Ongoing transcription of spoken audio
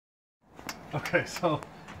Okay, so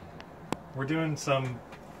we're doing some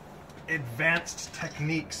advanced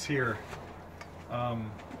techniques here.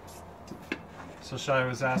 So Shai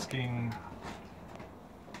was asking,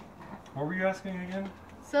 what were you asking again?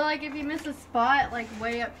 So like if you miss a spot like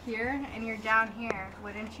way up here and you're down here,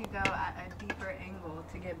 wouldn't you go at a deeper angle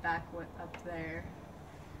to get back up there?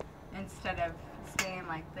 Instead of staying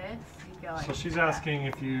like this, you go like So she's that. asking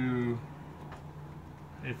if you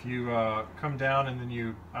come down and then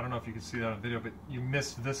you, I don't know if you can see that on video, but you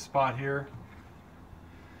missed this spot here.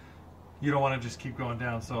 You don't want to just keep going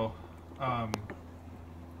down, so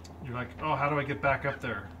you're like, oh, how do I get back up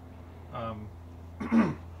there?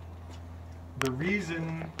 The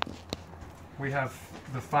reason we have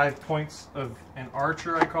the 5 points of an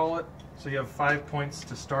archer, I call it, so you have 5 points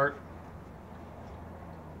to start.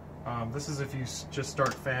 This is if you just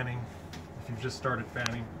start fanning, if you've just started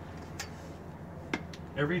fanning.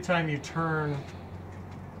 Every time you turn,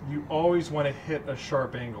 you always want to hit a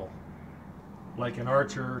sharp angle. Like an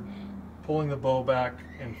archer pulling the bow back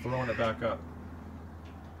and throwing it back up.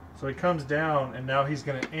 So he comes down and now he's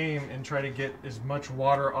going to aim and try to get as much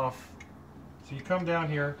water off. So you come down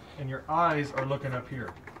here and your eyes are looking up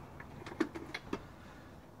here.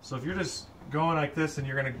 So if you're just going like this and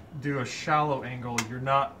you're going to do a shallow angle,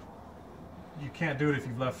 you can't do it if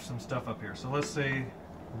you've left some stuff up here. So let's say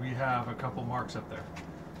we have a couple marks up there.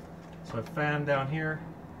 So I fan down here.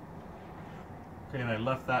 Okay, and I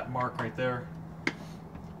left that mark right there.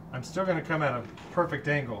 I'm still going to come at a perfect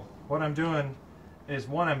angle. What I'm doing is,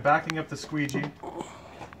 one, I'm backing up the squeegee.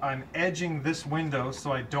 I'm edging this window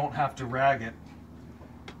so I don't have to rag it.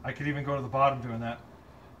 I could even go to the bottom doing that.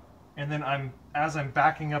 And then as I'm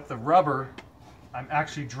backing up the rubber, I'm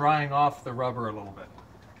actually drying off the rubber a little bit,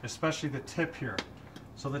 especially the tip here.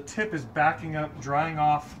 So the tip is backing up, drying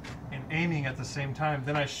off, and aiming at the same time.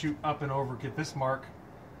 Then I shoot up and over, get this mark.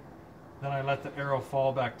 Then I let the arrow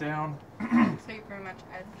fall back down. So you pretty much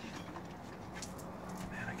edge.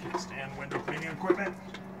 Man, I can't stand window cleaning equipment.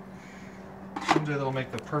 Someday they'll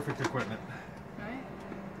make the perfect equipment. Right?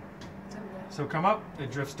 So come up,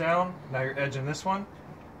 it drifts down. Now you're edging this one.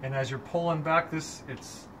 And as you're pulling back this,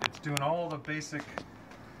 it's doing all the basic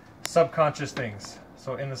subconscious things.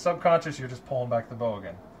 So in the subconscious, you're just pulling back the bow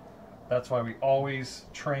again. That's why we always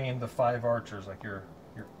train the 5 archers. Like you're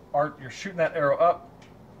shooting that arrow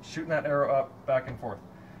up, back and forth.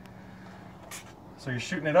 So you're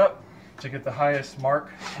shooting it up to get the highest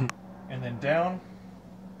mark, and then down.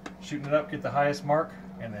 Shooting it up, get the highest mark,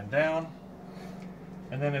 and then down.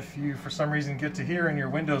 And then if you, for some reason, get to here and your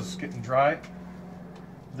window's getting dry,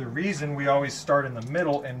 the reason we always start in the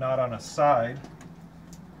middle and not on a side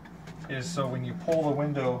is so when you pull the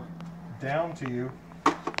window down to you,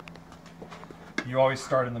 you always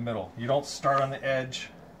start in the middle. You don't start on the edge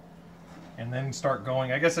and then start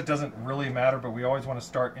going. I guess it doesn't really matter, but we always want to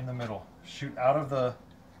start in the middle. Shoot out of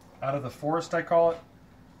the forest, I call it,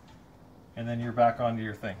 and then you're back onto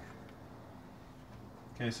your thing.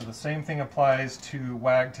 Okay, so the same thing applies to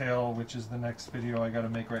wagtail, which is the next video I got to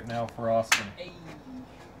make right now for Austin. Hey.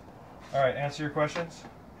 All right, answer your questions?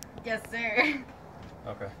 Yes, sir.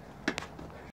 Okay.